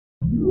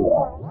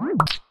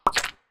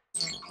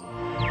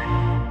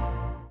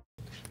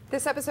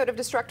This episode of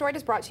Destructoid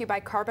is brought to you by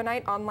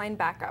Carbonite Online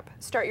Backup.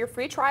 Start your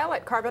free trial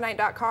at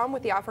carbonite.com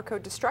with the offer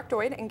code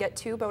Destructoid and get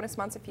 2 bonus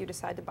months if you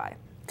decide to buy.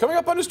 Coming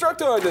up on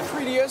Destructoid, the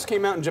 3DS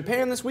came out in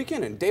Japan this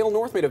weekend, and Dale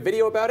North made a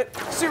video about it.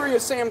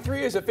 Serious Sam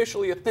 3 is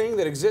officially a thing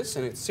that exists,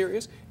 and it's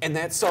serious. And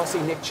that saucy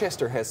Nick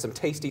Chester has some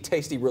tasty,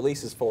 tasty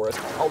releases for us.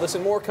 All this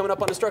and more coming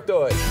up on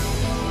Destructoid.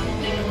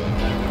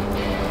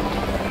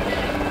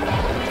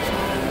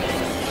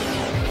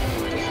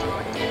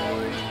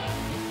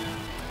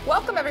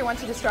 Welcome everyone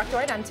to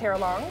Destructoid. I'm Tara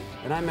Long.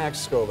 And I'm Max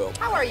Scoville.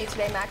 How are you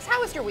today, Max? How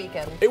was your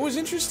weekend? It was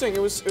interesting.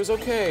 It was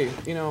okay.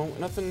 You know,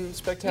 nothing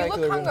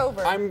spectacular. You look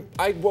hungover.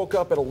 I woke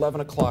up at 11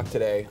 o'clock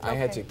today. Okay. I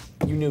had to.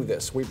 You knew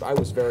this. I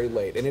was very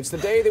late, and it's the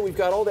day that we've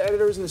got all the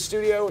editors in the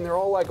studio, and they're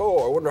all like,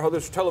 "Oh, I wonder how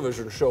this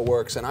television show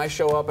works." And I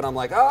show up, and I'm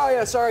like, "Oh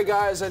yeah, sorry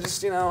guys. I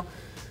just,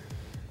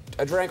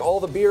 I drank all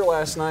the beer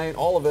last night,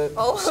 all of it.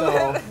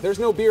 So there's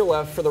no beer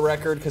left for the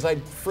record because I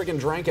friggin'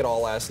 drank it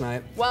all last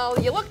night." Well,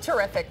 you look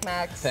terrific,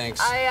 Max. Thanks.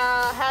 I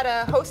had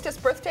a hostess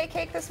birthday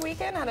cake this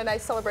weekend, had a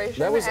nice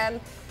celebration, and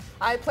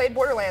I played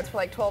Borderlands for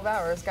like 12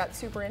 hours, got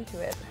super into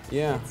it.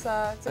 Yeah, it's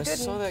a I good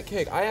saw that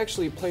cake. I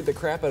actually played the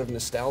crap out of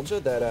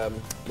Nostalgia, that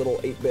little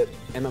 8-bit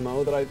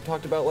MMO that I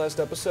talked about last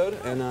episode,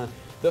 and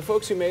the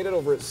folks who made it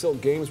over at Silk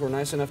Games were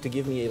nice enough to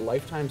give me a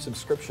lifetime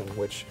subscription,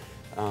 which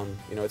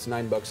it's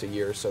 $9 a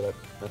year, so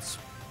that's.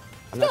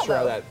 I'm not sure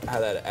how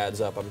that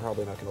adds up. I'm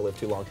probably not going to live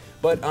too long.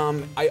 But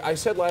I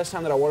said last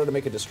time that I wanted to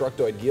make a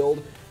Destructoid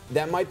guild.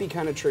 That might be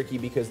kind of tricky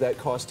because that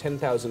cost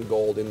 10,000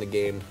 gold in the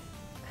game.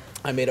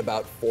 I made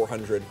about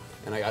 400,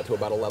 and I got to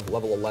about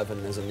level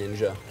 11 as a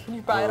ninja. Can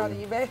you buy it on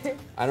eBay?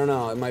 I don't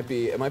know. It might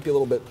be a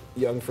little bit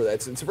young for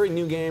that. It's a very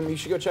new game. You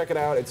should go check it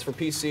out. It's for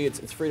PC.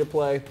 It's free to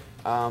play.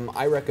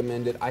 I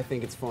recommend it. I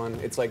think it's fun.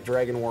 It's like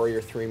Dragon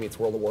Warrior 3 meets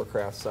World of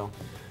Warcraft. So.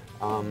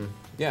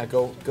 Yeah,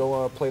 go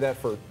play that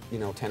for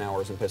 10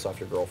 hours and piss off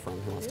your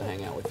girlfriend who wants to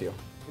hang out with you.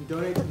 And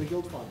donate to the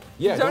guild fund.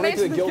 Yeah, donate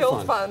to the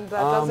guild fund.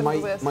 That doesn't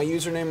exist. My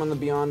username on the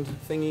Beyond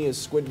thingy is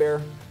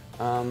Squidbear.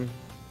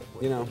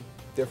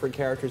 Different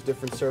characters,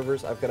 different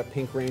servers. I've got a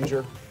Pink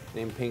Ranger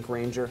named Pink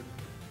Ranger.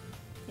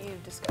 You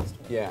disgust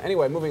me. Yeah.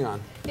 Anyway, moving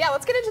on. Yeah,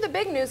 let's get into the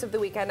big news of the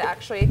weekend.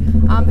 Actually,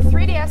 the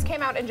 3DS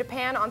came out in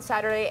Japan on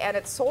Saturday, and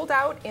it sold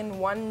out in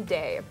 1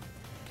 day.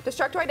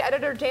 Destructoid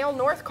editor Dale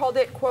North called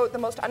it, quote, the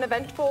most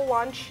uneventful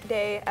launch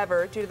day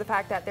ever due to the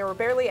fact that there were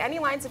barely any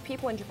lines of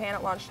people in Japan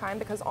at launch time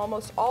because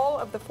almost all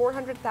of the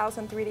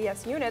 400,000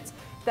 3DS units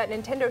that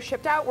Nintendo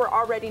shipped out were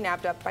already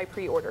nabbed up by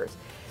pre-orders.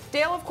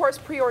 Dale, of course,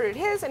 pre-ordered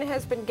his and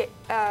has been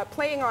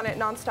playing on it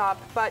nonstop,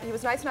 but he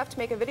was nice enough to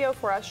make a video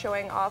for us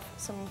showing off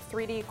some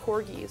 3D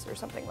corgis or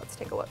something. Let's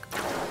take a look.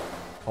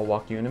 I'll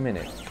walk you in a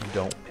minute.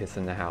 Don't piss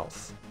in the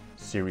house.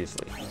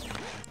 Seriously.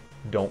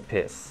 Don't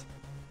piss.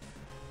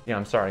 Yeah,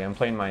 I'm sorry, I'm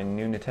playing my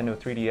new Nintendo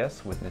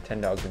 3DS with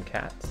Nintendogs and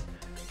cats.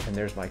 And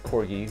there's my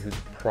corgi who's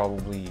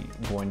probably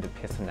going to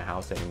piss in the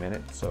house any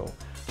minute, so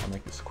I'll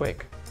make this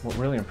quick. What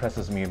really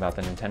impresses me about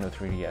the Nintendo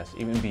 3DS,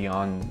 even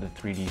beyond the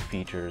 3D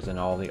features and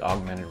all the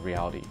augmented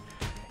reality,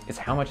 is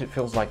how much it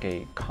feels like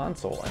a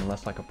console and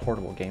less like a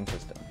portable game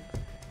system.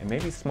 It may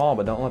be small,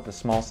 but don't let the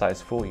small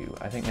size fool you.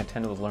 I think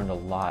Nintendo has learned a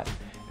lot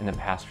in the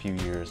past few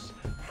years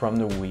from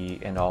the Wii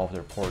and all of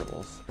their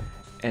portables.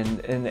 And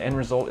the end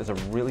result is a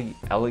really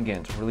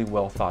elegant, really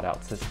well thought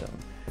out system.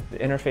 The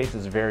interface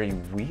is very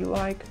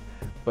Wii-like,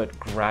 but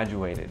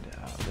graduated.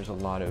 There's a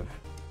lot of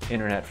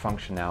internet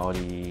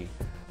functionality.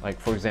 Like,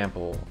 for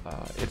example,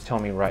 it's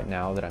telling me right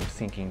now that I'm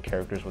syncing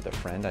characters with a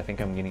friend. I think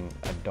I'm getting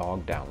a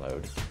dog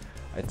download.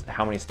 It's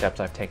how many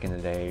steps I've taken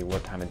today,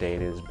 what time of day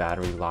it is,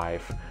 battery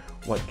life,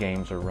 what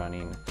games are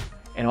running.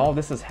 And all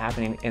this is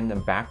happening in the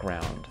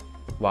background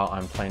while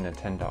I'm playing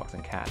Nintendogs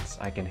and cats.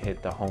 I can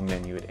hit the home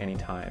menu at any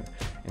time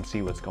and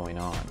see what's going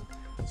on.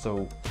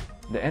 So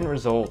the end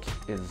result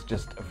is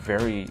just a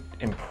very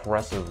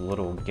impressive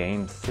little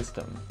game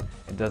system.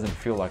 It doesn't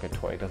feel like a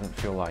toy. It doesn't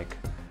feel like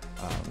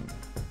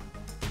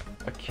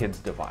a kid's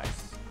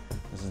device.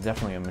 This is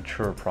definitely a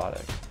mature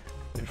product.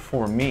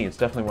 For me, it's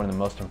definitely one of the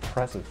most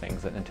impressive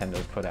things that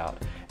Nintendo's put out,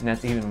 and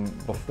that's even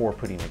before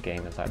putting a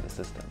game inside the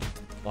system.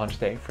 Launch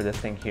day for this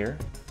thing here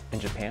in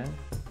Japan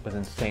was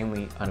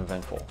insanely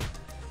uneventful.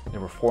 There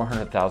were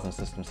 400,000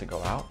 systems to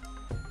go out,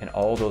 and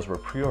all those were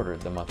pre-ordered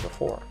the month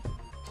before.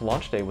 So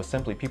launch day was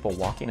simply people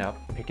walking up,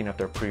 picking up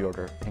their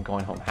pre-order, and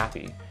going home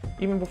happy,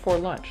 even before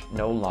lunch.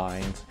 No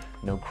lines,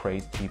 no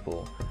crazed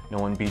people, no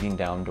one beating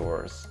down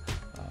doors.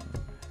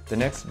 The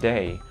next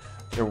day,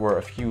 there were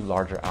a few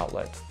larger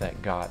outlets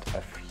that got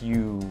a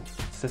few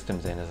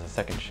systems in as a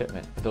second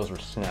shipment, but those were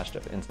snatched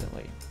up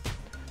instantly.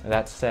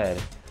 That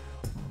said,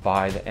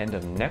 by the end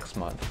of next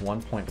month,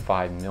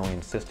 1.5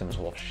 million systems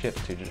will have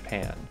shipped to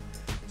Japan.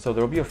 So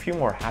there will be a few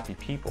more happy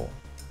people.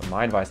 But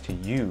my advice to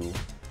you,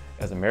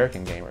 as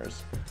American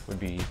gamers, would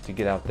be to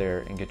get out there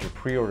and get your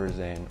pre-orders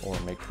in, or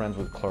make friends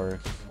with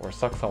clerks, or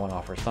suck someone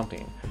off or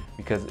something,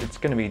 because it's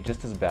going to be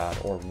just as bad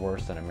or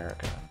worse than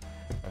America.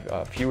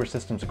 Fewer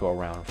systems to go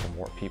around for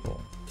more people.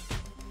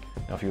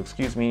 Now, if you'll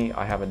excuse me,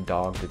 I have a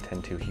dog to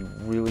tend to. He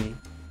really,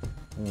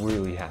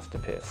 really has to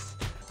piss.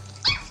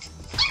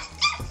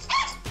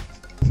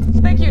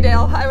 Thank you,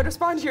 Dale. I would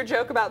respond to your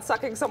joke about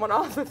sucking someone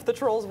off if the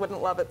trolls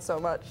wouldn't love it so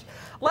much.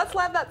 Let's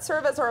let that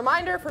serve as a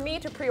reminder for me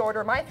to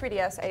pre-order my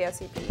 3DS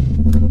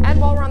ASAP. And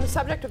while we're on the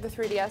subject of the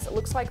 3DS, it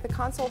looks like the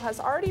console has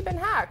already been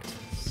hacked.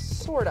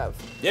 Sort of.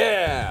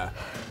 Yeah!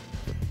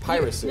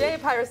 Piracy. Yay,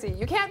 piracy.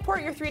 You can't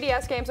port your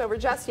 3DS games over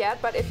just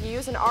yet, but if you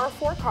use an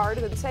R4 card,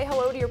 then say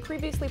hello to your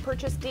previously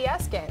purchased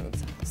DS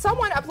games.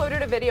 Someone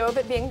uploaded a video of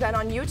it being done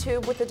on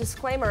YouTube with the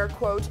disclaimer,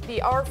 quote,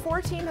 "The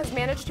R4 team has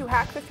managed to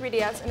hack the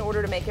 3DS in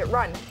order to make it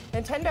run.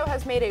 Nintendo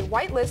has made a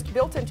whitelist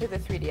built into the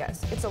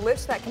 3DS. It's a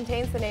list that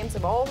contains the names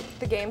of all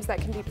the games that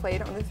can be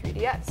played on the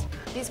 3DS.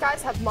 These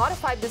guys have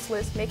modified this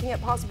list, making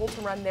it possible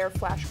to run their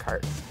flash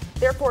cards.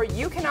 Therefore,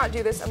 you cannot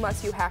do this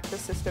unless you hack the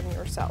system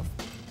yourself."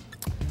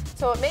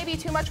 So it may be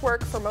too much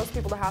work for most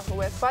people to hassle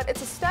with, but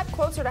it's a step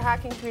closer to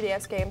hacking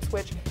 3DS games,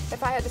 which,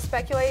 if I had to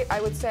speculate,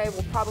 I would say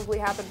will probably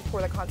happen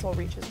before the console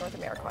reaches North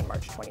America on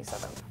March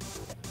 27th.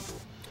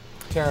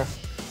 Tara,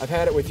 I've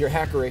had it with your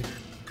hackery.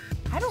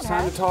 I don't It's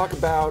time have. to talk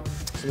about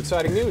some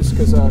exciting news,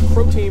 because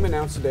Crow Team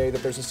announced today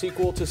that there's a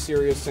sequel to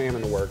Serious Sam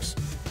in the works.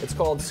 It's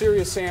called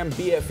Serious Sam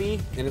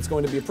BFE, and it's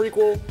going to be a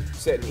prequel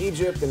set in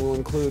Egypt and will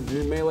include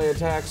new melee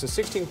attacks, a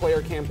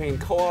 16-player campaign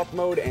co-op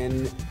mode,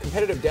 and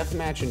competitive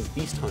deathmatch and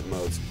beast hunt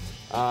modes.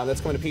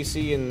 That's coming to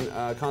PC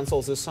and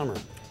consoles this summer.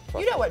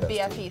 You know what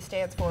BFE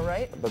stands for,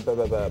 right? I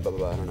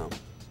don't know.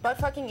 Butt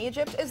fucking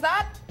Egypt? Is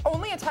that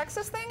only a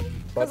Texas thing?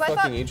 Butt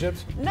fucking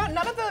Egypt? No,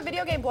 none of the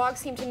video game blogs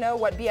seem to know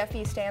what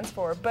BFE stands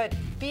for, but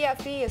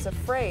BFE is a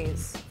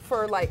phrase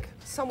for like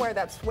somewhere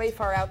that's way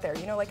far out there.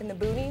 You know, like in the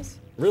boonies?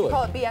 Really? We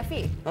call it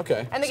BFE.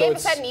 Okay. And the So game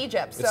is it's- set in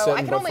Egypt, it's so set I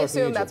in can only butt-fucking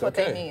assume that's Egypt.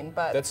 what Okay. they mean,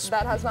 but That's-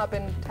 that has not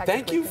been technically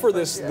Thank you for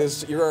this. confirmed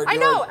yet. You're I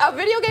know, a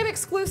video game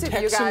exclusive,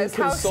 you Texan guys.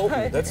 How consultant.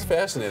 exciting. That's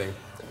fascinating.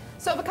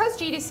 So because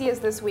GDC is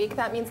this week,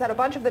 that means that a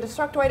bunch of the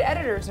Destructoid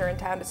editors are in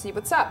town to see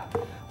what's up.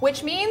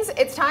 Which means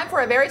it's time for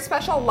a very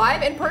special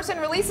live in-person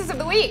releases of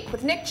the week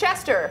with Nick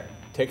Chester.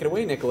 Take it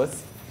away,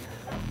 Nicholas.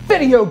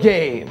 Video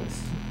games.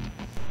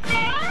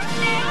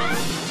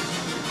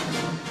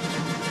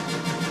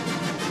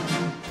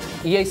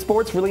 EA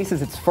Sports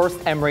releases its first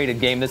M-rated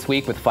game this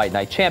week with Fight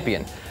Night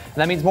Champion. And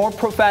that means more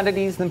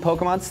profanities than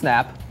Pokemon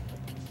Snap,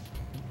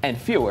 and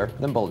fewer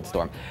than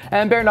Bulletstorm.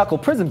 And bare knuckle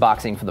prison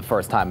boxing for the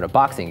first time in a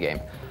boxing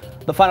game.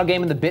 The final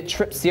game in the Bit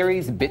Trip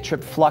series, Bit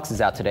Trip Flux, is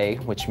out today,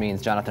 which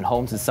means Jonathan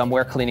Holmes is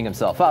somewhere cleaning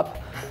himself up.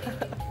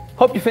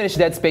 Hope you finished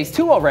Dead Space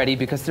 2 already,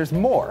 because there's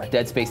more.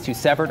 Dead Space 2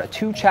 Severed, a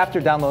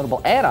 2-chapter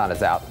downloadable add-on,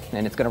 is out,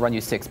 and it's going to run you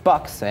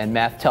 $6, and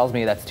math tells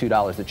me that's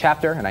 $2 a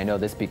chapter, and I know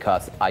this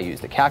because I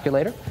used a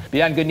calculator.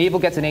 Beyond Good and Evil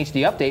gets an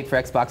HD update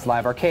for Xbox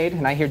Live Arcade,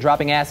 and I hear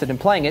dropping acid and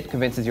playing it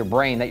convinces your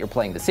brain that you're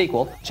playing the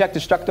sequel. Check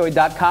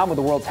Destructoid.com with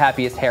the world's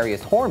happiest,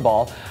 hairiest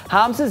hornball.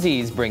 Hams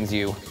Aziz brings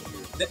you...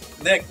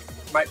 Nick,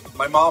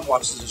 my mom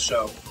watches the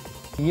show.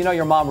 You know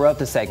your mom wrote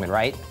the segment,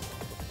 right?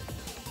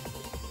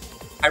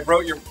 I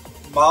wrote your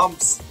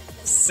mom's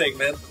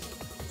segment.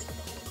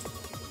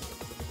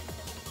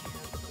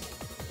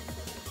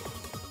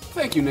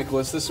 Thank you,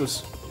 Nicholas.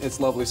 It's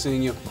lovely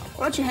seeing you.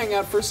 Why don't you hang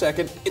out for a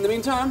second? In the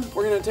meantime,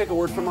 we're going to take a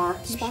word from our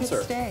sponsor.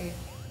 You should stay.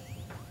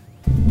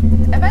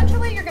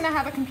 Eventually, you're going to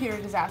have a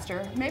computer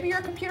disaster. Maybe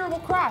your computer will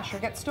crash or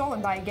get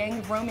stolen by a gang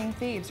of roaming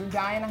thieves or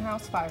die in a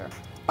house fire.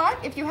 But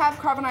if you have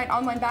Carbonite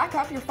Online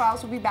Backup, your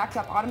files will be backed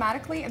up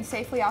automatically and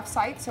safely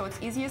off-site, so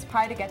it's easy as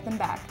pie to get them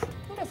back.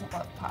 Who doesn't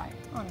love pie,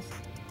 honestly?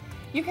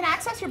 You can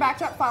access your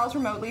backed up files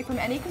remotely from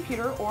any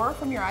computer or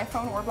from your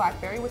iPhone or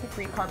BlackBerry with a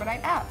free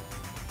Carbonite app.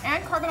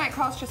 And Carbonite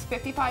costs just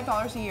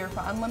 $55 a year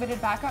for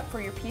unlimited backup for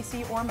your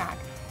PC or Mac.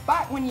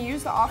 But when you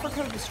use the offer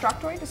code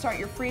Destructoid to start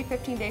your free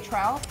 15-day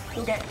trial,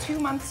 you'll get 2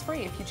 months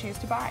free if you choose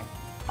to buy.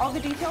 All the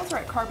details are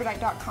at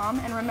Carbonite.com,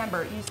 and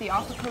remember, use the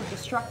offer code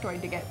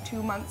Destructoid to get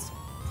 2 months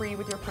free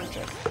with your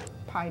purchase.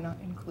 Pie not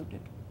included.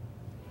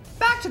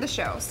 Back to the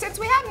show. Since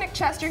we have Nick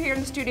Chester here in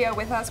the studio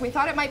with us, we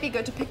thought it might be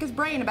good to pick his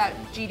brain about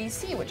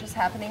GDC, which is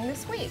happening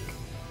this week.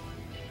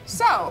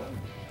 So,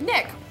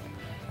 Nick,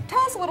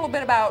 tell us a little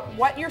bit about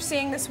what you're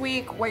seeing this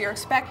week, what you're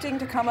expecting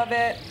to come of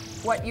it,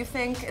 what you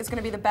think is going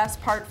to be the best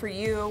part for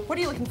you. What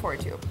are you looking forward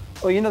to?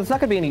 Well, there's not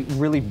going to be any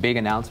really big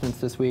announcements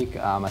this week.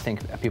 I think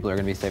people are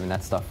going to be saving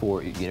that stuff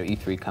for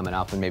E3 coming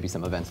up and maybe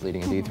some events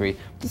leading into E3.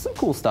 There's some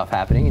cool stuff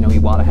happening.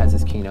 Iwata has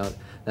his keynote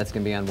that's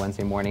going to be on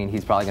Wednesday morning.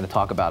 He's probably going to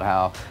talk about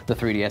how the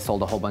 3DS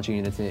sold a whole bunch of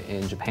units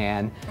in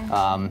Japan. You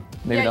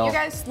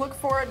guys look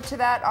forward to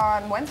that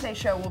on Wednesday's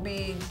show. We'll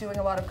be doing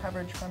a lot of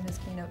coverage from his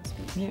keynote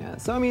speech. Yeah,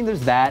 so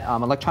there's that.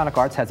 Electronic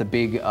Arts has a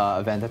big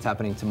event that's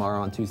happening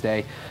tomorrow on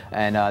Tuesday,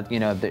 and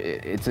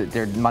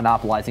they're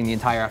monopolizing the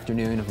entire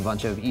afternoon of a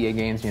bunch of EA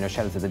games.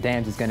 Shadows of the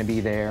Damned is going to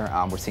be there.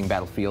 We're seeing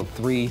Battlefield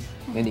 3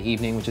 in the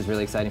evening, which is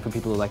really exciting for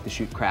people who like to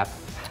shoot crap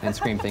and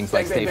scream things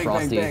like "Stay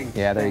Frosty."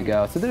 Yeah, there you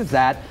go. So there's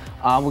that.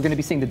 We're going to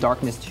be seeing The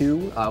Darkness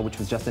 2, which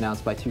was just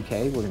announced by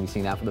 2K. We're going to be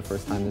seeing that for the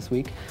first time this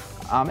week.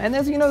 And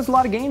there's, there's a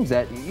lot of games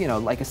that,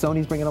 like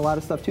Sony's bringing a lot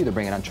of stuff too. They're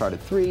bringing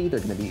Uncharted 3. They're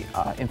going to be,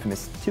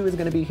 Infamous 2 is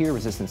going to be here.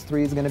 Resistance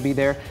 3 is going to be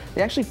there.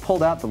 They actually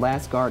pulled out The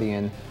Last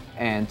Guardian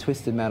and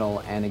Twisted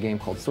Metal and a game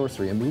called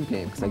Sorcery, a move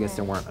game, because I guess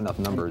there weren't enough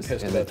numbers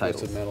in the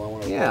titles. Twisted Metal. I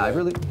want to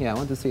I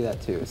wanted to see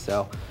that too.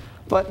 So,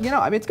 but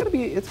I mean, it's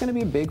gonna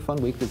be a big fun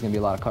week. There's gonna be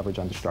a lot of coverage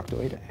on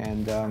Destructoid,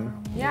 and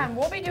yeah, and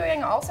we'll be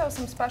doing also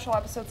some special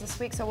episodes this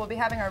week. So we'll be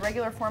having our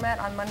regular format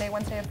on Monday,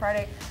 Wednesday, and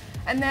Friday.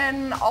 And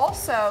then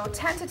also,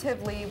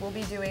 tentatively, we'll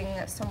be doing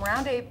some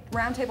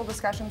roundtable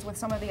discussions with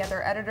some of the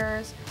other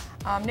editors.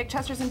 Nick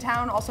Chester's in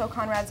town. Also,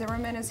 Conrad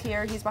Zimmerman is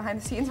here. He's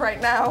behind the scenes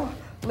right now,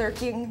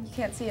 lurking. You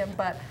can't see him,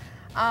 but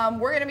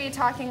we're going to be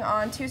talking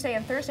on Tuesday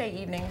and Thursday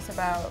evenings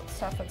about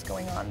stuff that's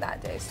going on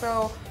that day.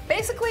 So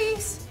basically,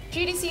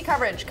 GDC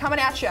coverage coming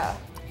at you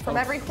from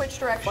every which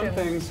direction. Fun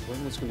things. We're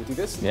just going to do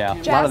this. Yeah,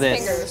 Jazz a lot of this.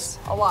 fingers,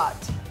 a lot.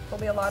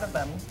 There'll be a lot of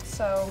them.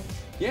 So.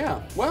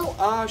 Yeah,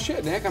 well,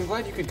 shit, Nick, I'm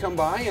glad you could come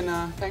by,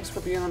 and thanks for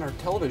being on our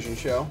television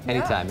show.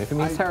 Anytime. If it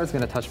means Tara's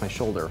going to touch my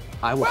shoulder,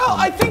 I will Well, come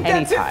I think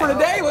that's it anytime. for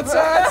today. Let's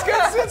have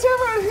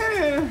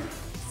a...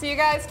 See you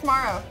guys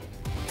tomorrow.